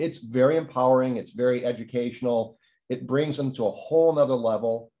it's very empowering. It's very educational. It brings them to a whole nother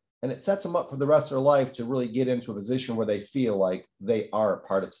level, and it sets them up for the rest of their life to really get into a position where they feel like they are a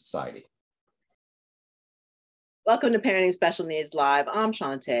part of society. Welcome to Parenting Special Needs Live. I'm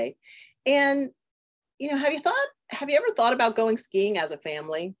Shantae. And, have you ever thought about going skiing as a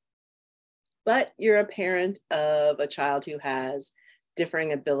family? But you're a parent of a child who has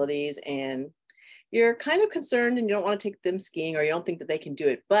differing abilities and you're kind of concerned and you don't want to take them skiing, or you don't think that they can do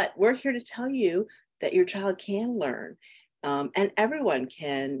it. But we're here to tell you that your child can learn, and everyone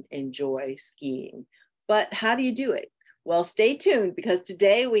can enjoy skiing. But how do you do it? Well, stay tuned, because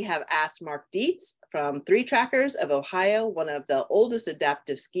today we have asked Mark Dietz from 3Trackers of Ohio, one of the oldest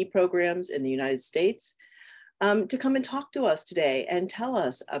adaptive ski programs in the United States, to come and talk to us today and tell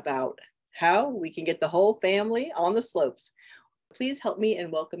us about how we can get the whole family on the slopes. Please help me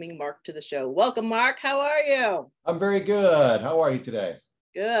in welcoming Mark to the show. Welcome, Mark. How are you? I'm very good. How are you today?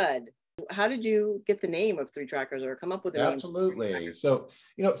 Good. How did you get the name of 3Trackers, or come up with the name? Absolutely. So,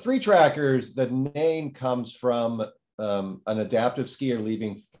 3Trackers, the name comes from an adaptive skier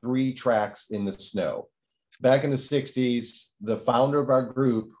leaving 3 tracks in the snow. Back in the 60s, the founder of our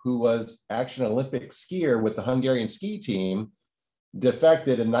group, who was actually an Olympic skier with the Hungarian ski team,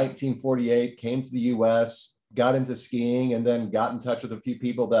 defected in 1948, came to the US, got into skiing, and then got in touch with a few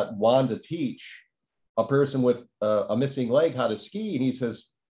people that wanted to teach a person with a missing leg how to ski. And he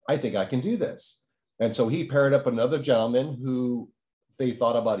says, I think I can do this. And so he paired up another gentleman who they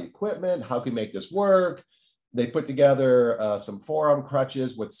thought about equipment, how can we make this work? They put together some forearm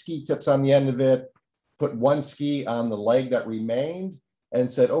crutches with ski tips on the end of it, put one ski on the leg that remained,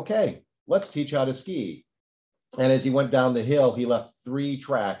 and said, okay, let's teach how to ski. And as he went down the hill, he left 3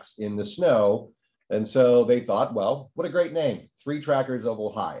 tracks in the snow. And so they thought, well, what a great name, 3Trackers of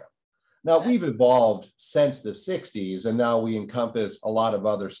Ohio. Now, we've evolved since the 60s, and now we encompass a lot of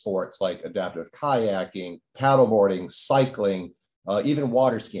other sports like adaptive kayaking, paddleboarding, cycling, even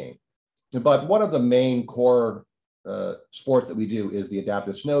water skiing. But one of the main core sports that we do is the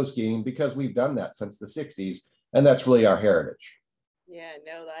adaptive snow skiing, because we've done that since the 60s, and that's really our heritage. Yeah,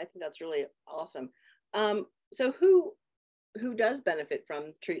 no, I think that's really awesome. So who does benefit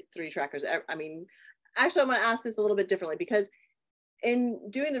from 3Trackers? I mean, actually, I'm going to ask this a little bit differently, because in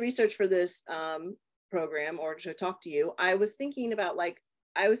doing the research for this program, or to talk to you, I was thinking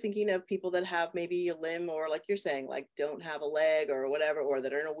of people that have maybe a limb, or like you're saying, like don't have a leg or whatever, or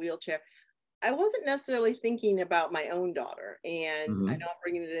that are in a wheelchair. I wasn't necessarily thinking about my own daughter, and I know I'm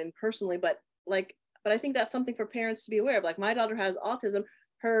bringing it in personally, but I think that's something for parents to be aware of. Like, my daughter has autism.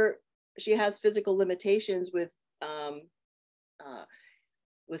 She has physical limitations with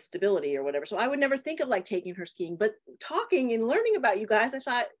stability or whatever. So I would never think of like taking her skiing, but talking and learning about you guys, I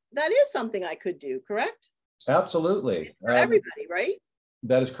thought that is something I could do, correct? Absolutely. For everybody, right?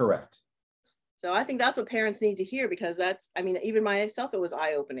 That is correct. So I think that's what parents need to hear, because even myself, it was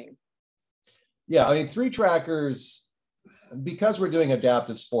eye-opening. Yeah, 3Trackers, because we're doing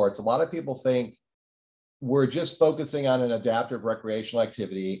adaptive sports, a lot of people think we're just focusing on an adaptive recreational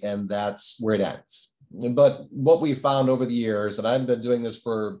activity and that's where it ends. But what we found over the years, and I've been doing this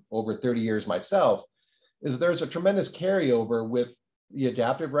for over 30 years myself, is there's a tremendous carryover with the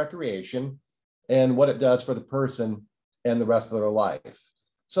adaptive recreation and what it does for the person and the rest of their life.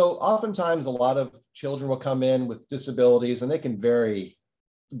 So oftentimes a lot of children will come in with disabilities, and they can vary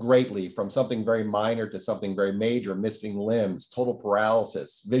greatly from something very minor to something very major: missing limbs, total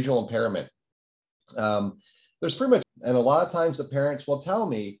paralysis, visual impairment. There's pretty much, and a lot of times the parents will tell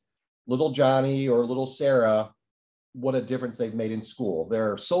me, little Johnny or little Sarah, what a difference they've made in school.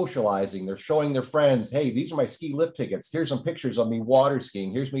 They're socializing, they're showing their friends, hey, these are my ski lift tickets. Here's some pictures of me water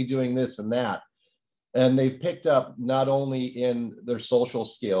skiing. Here's me doing this and that. And they've picked up not only in their social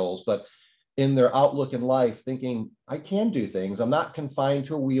skills, but in their outlook in life, thinking, I can do things. I'm not confined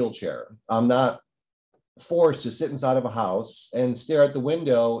to a wheelchair. I'm not forced to sit inside of a house and stare at the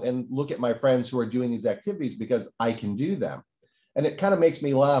window and look at my friends who are doing these activities, because I can do them. And it kind of makes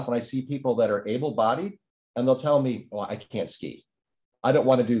me laugh when I see people that are able-bodied and they'll tell me, well, I can't ski. I don't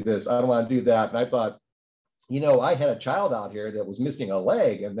want to do this. I don't want to do that. And I thought, I had a child out here that was missing a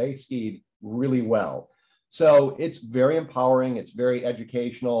leg and they skied really well. So it's very empowering. It's very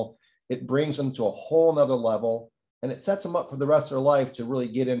educational. It brings them to a whole nother level, and it sets them up for the rest of their life to really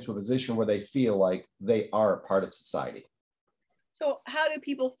get into a position where they feel like they are a part of society. So how do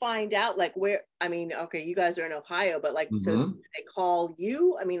people find out, like, where, okay, you guys are in Ohio, but like, so do they call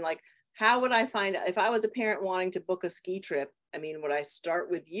you? How would I find out if I was a parent wanting to book a ski trip? Would I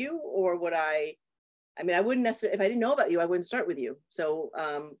start with you, or would I wouldn't necessarily, if I didn't know about you, I wouldn't start with you. So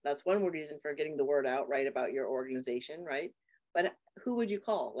that's one reason for getting the word out, right, about your organization, right? but who would you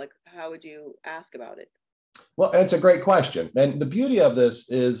call? Like, how would you ask about it? Well, it's a great question. And the beauty of this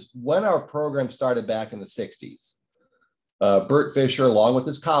is when our program started back in the 60s, Bert Fisher, along with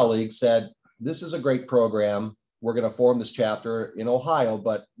his colleagues, said, this is a great program. We're going to form this chapter in Ohio,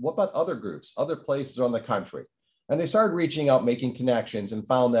 but what about other groups, other places around the country? And they started reaching out, making connections, and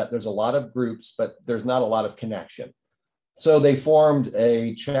found that there's a lot of groups, but there's not a lot of connection. So they formed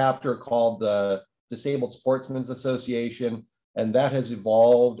a chapter called the Disabled Sportsmen's Association, and that has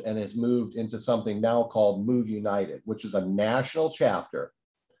evolved and has moved into something now called Move United, which is a national chapter.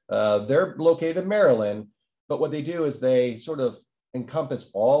 They're located in Maryland, but what they do is they sort of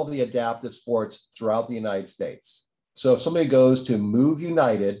encompass all the adaptive sports throughout the United States. So if somebody goes to Move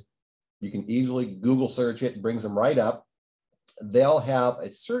United, you can easily Google search it, it brings them right up. They'll have a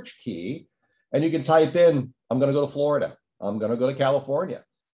search key, and you can type in, I'm going to go to Florida, I'm going to go to California,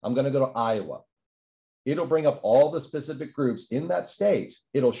 I'm going to go to Iowa. It'll bring up all the specific groups in that state.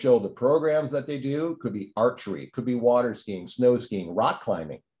 It'll show the programs that they do. Could be archery, could be water skiing, snow skiing, rock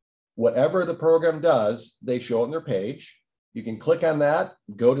climbing. Whatever the program does, they show it on their page. You can click on that,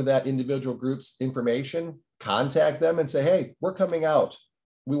 go to that individual group's information, contact them and say, hey, we're coming out.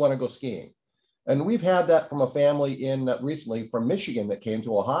 We want to go skiing. And we've had that from a family in recently from Michigan that came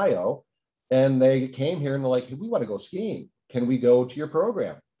to Ohio, and they came here and they're like, hey, we want to go skiing. Can we go to your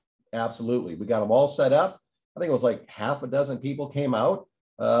program? Absolutely. We got them all set up. I think it was like half a dozen people came out,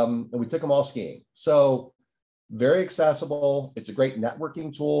 and we took them all skiing. So very accessible. It's a great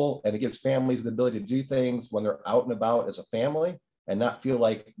networking tool, and it gives families the ability to do things when they're out and about as a family and not feel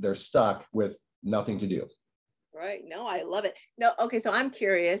like they're stuck with nothing to do. Right. No, I love it. No, okay. So I'm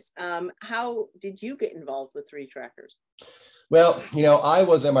curious, how did you get involved with Three Trackers? Well, I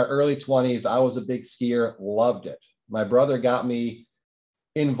was in my early 20s. I was a big skier, loved it. My brother got me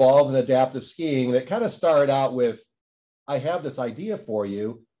involved in adaptive skiing. That kind of started out with, I have this idea for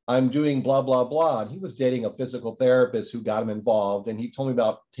you. I'm doing blah, blah, blah. And he was dating a physical therapist who got him involved. And he told me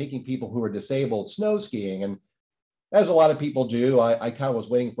about taking people who were disabled snow skiing. And as a lot of people do, I kind of was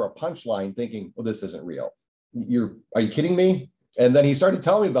waiting for a punchline thinking, well, this isn't real. Are you kidding me? And then he started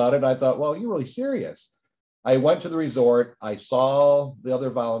telling me about it. And I thought, well, you're really serious. I went to the resort. I saw the other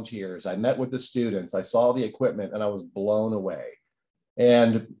volunteers. I met with the students. I saw the equipment, and I was blown away.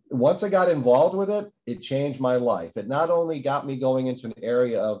 And once I got involved with it, it changed my life. It not only got me going into an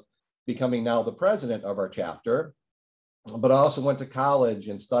area of becoming now the president of our chapter, but I also went to college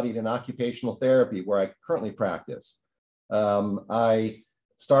and studied in occupational therapy, where I currently practice. I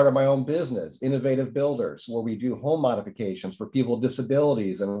started my own business, Innovative Builders, where we do home modifications for people with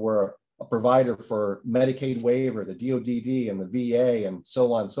disabilities, and we're a provider for Medicaid waiver, the DODD and the VA, and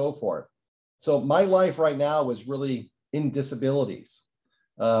so on and so forth. So my life right now is really in disabilities.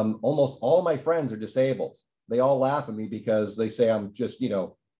 Almost all my friends are disabled. They all laugh at me because they say I'm just,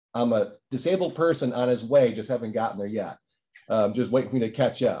 I'm a disabled person on his way, just haven't gotten there yet. Just waiting for me to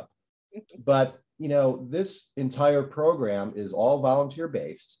catch up. But this entire program is all volunteer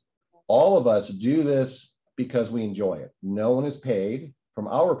based. All of us do this because we enjoy it. No one is paid from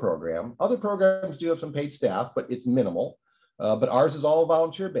our program. Other programs do have some paid staff, but it's minimal. But ours is all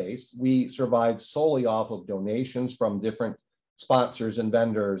volunteer based. We survive solely off of donations from different sponsors and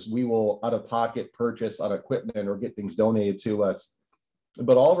vendors. We will out of pocket purchase on equipment or get things donated to us.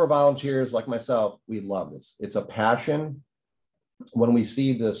 But all of our volunteers, like myself, we love this. It's a passion. When we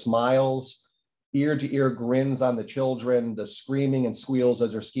see the smiles, ear to ear grins on the children, the screaming and squeals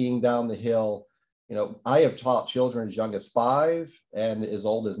as they're skiing down the hill. I have taught children as young as 5 and as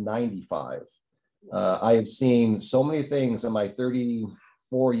old as 95. I have seen so many things in my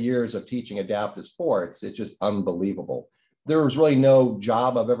 34 years of teaching adaptive sports. It's just unbelievable. There was really no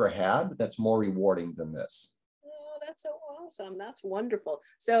job I've ever had that's more rewarding than this. Oh, that's so awesome. That's wonderful.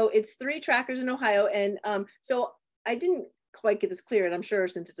 So it's Three Trackers in Ohio. And so I didn't quite get this clear, and I'm sure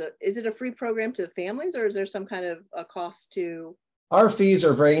since is it a free program to families, or is there some kind of a cost to? Our fees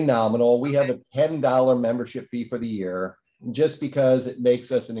are very nominal. We have a $10 membership fee for the year, just because it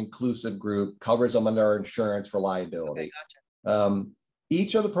makes us an inclusive group, covers them under our insurance for liability. Okay, gotcha.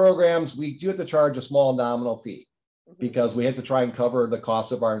 Each of the programs, we do have to charge a small nominal fee because we have to try and cover the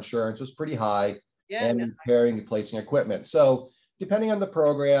cost of our insurance, which is pretty high, and repairing and placing equipment. So depending on the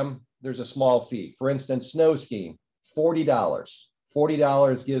program, there's a small fee. For instance, snow skiing, $40.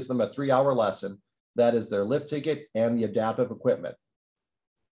 $40 gives them a 3-hour lesson. That is their lift ticket and the adaptive equipment.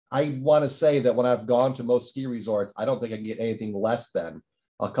 I want to say that when I've gone to most ski resorts, I don't think I can get anything less than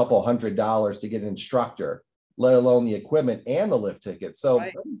a couple $100 to get an instructor, let alone the equipment and the lift ticket. So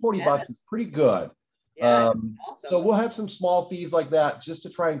 40 bucks is pretty good. Awesome. So we'll have some small fees like that just to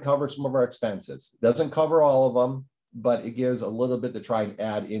try and cover some of our expenses. Doesn't cover all of them. but it gives a little bit to try and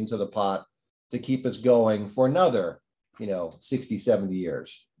add into the pot to keep us going for another, 60, 70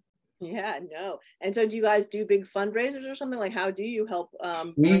 years. Yeah, no. And so do you guys do big fundraisers or something? Like, how do you help?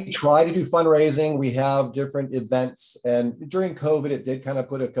 We try to do fundraising. We have different events. And during COVID, it did kind of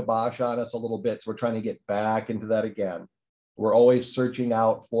put a kibosh on us a little bit. So we're trying to get back into that again. We're always searching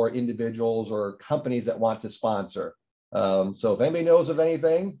out for individuals or companies that want to sponsor. So if anybody knows of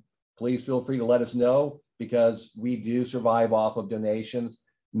anything, please feel free to let us know, because we do survive off of donations.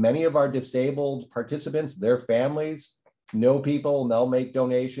 Many of our disabled participants, their families know people, and they'll make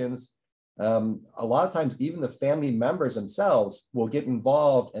donations. A lot of times, even the family members themselves will get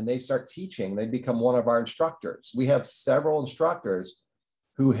involved and they start teaching. They become one of our instructors. We have several instructors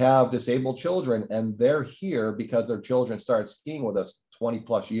who have disabled children, and they're here because their children started skiing with us 20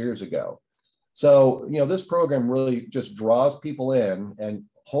 plus years ago. So, this program really just draws people in and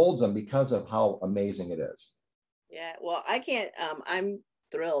holds them because of how amazing it is. Yeah, well, I'm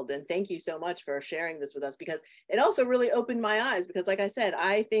thrilled, and thank you so much for sharing this with us, because it also really opened my eyes, because like I said,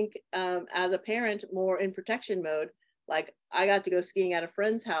 I think as a parent more in protection mode, like I got to go skiing at a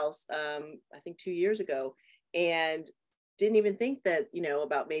friend's house I think 2 years ago, and didn't even think that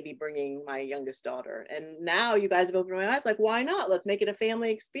about maybe bringing my youngest daughter, and now you guys have opened my eyes, like why not, let's make it a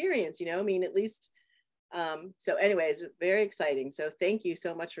family experience, I mean, at least so anyways, very exciting. So thank you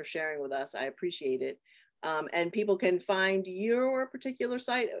so much for sharing with us. I appreciate it. And people can find your particular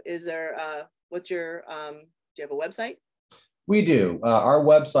site. Is there, do you have a website? We do. Our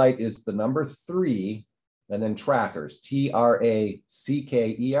website is the number 3 and then trackers, TRACKERS.org,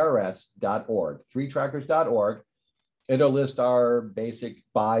 3trackers.org. It'll list our basic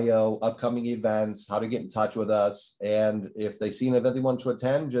bio, upcoming events, how to get in touch with us. And if they see an event they want to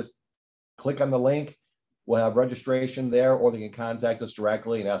attend, just click on the link. We'll have registration there, or they can contact us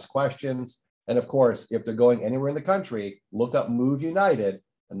directly and ask questions. And of course, if they're going anywhere in the country, look up Move United,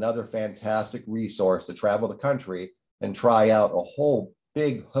 another fantastic resource to travel the country and try out a whole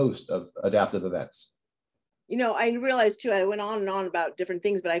big host of adaptive events. I realized too, I went on and on about different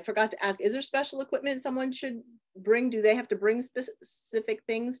things, but I forgot to ask, is there special equipment someone should bring? Do they have to bring specific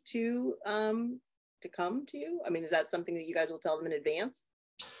things to come to you? I mean, is that something that you guys will tell them in advance?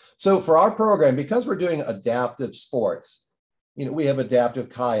 So for our program, because we're doing adaptive sports, we have adaptive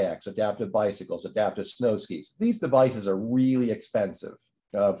kayaks, adaptive bicycles, adaptive snow skis. These devices are really expensive.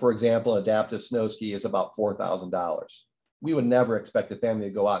 For example, an adaptive snow ski is about $4,000. We would never expect a family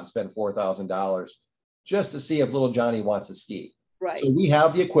to go out and spend $4,000 just to see if little Johnny wants to ski. Right. So we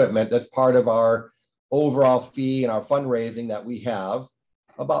have the equipment. That's part of our overall fee and our fundraising, that we have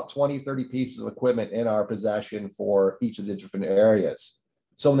about 20, 30 pieces of equipment in our possession for each of the different areas.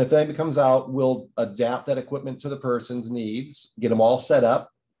 So when the family comes out, we'll adapt that equipment to the person's needs, get them all set up.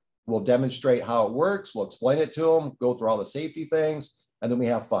 We'll demonstrate how it works. We'll explain it to them, go through all the safety things, and then we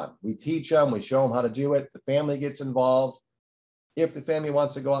have fun. We teach them, we show them how to do it. The family gets involved. If the family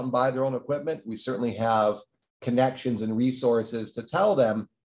wants to go out and buy their own equipment, we certainly have connections and resources to tell them,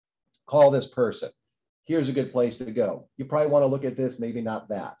 call this person. Here's a good place to go. You probably want to look at this, maybe not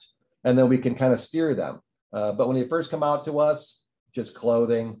that. And then we can kind of steer them. But when they first come out to us, just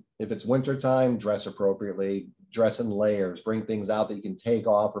clothing. If it's wintertime, dress appropriately, dress in layers, bring things out that you can take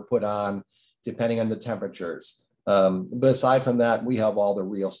off or put on depending on the temperatures. But aside from that, we have all the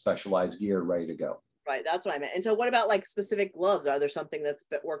real specialized gear ready to go. Right, that's what I meant. And so what about like specific gloves? Are there something that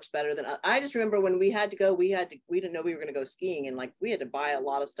works better than I just remember when we had to go, we didn't know we were going to go skiing, and like we had to buy a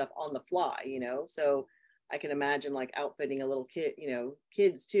lot of stuff on the fly, so I can imagine like outfitting a little kid,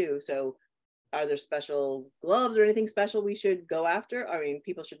 kids too. So are there special gloves or anything special we should go after? I mean,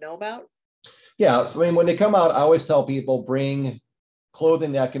 people should know about? Yeah, I mean, when they come out, I always tell people bring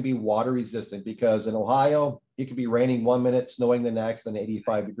clothing that can be water resistant, because in Ohio, it could be raining 1 minute, snowing the next, and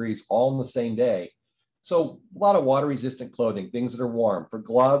 85 degrees all in the same day. So a lot of water resistant clothing, things that are warm. For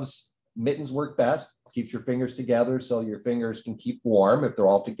gloves, mittens work best, keeps your fingers together so your fingers can keep warm if they're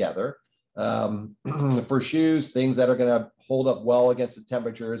all together. For shoes, things that are going to hold up well against the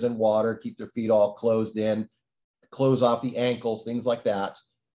temperatures and water, keep their feet all closed in, close off the ankles, things like that.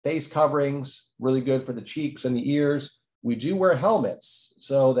 Face coverings, really good for the cheeks and the ears. We do wear helmets.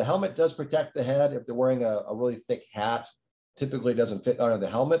 So the helmet does protect the head. If they're wearing a really thick hat, typically doesn't fit under the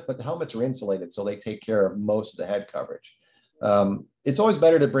helmet, but the helmets are insulated, so they take care of most of the head coverage. It's always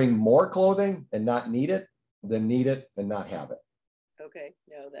better to bring more clothing and not need it than need it and not have it. Okay,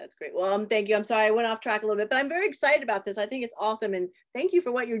 no, that's great. Well, thank you. I'm sorry I went off track a little bit, but I'm very excited about this. I think it's awesome, and thank you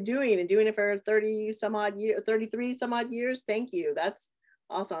for what you're doing and doing it for 30 some odd years, 33 some odd years. Thank you. That's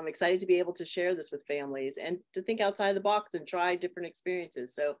awesome. I'm excited to be able to share this with families and to think outside the box and try different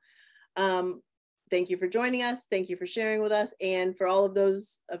experiences. So thank you for joining us. Thank you for sharing with us. And for all of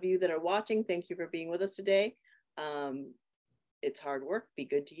those of you that are watching, thank you for being with us today. It's hard work. Be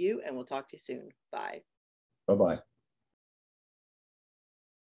good to you, and we'll talk to you soon. Bye. Bye-bye.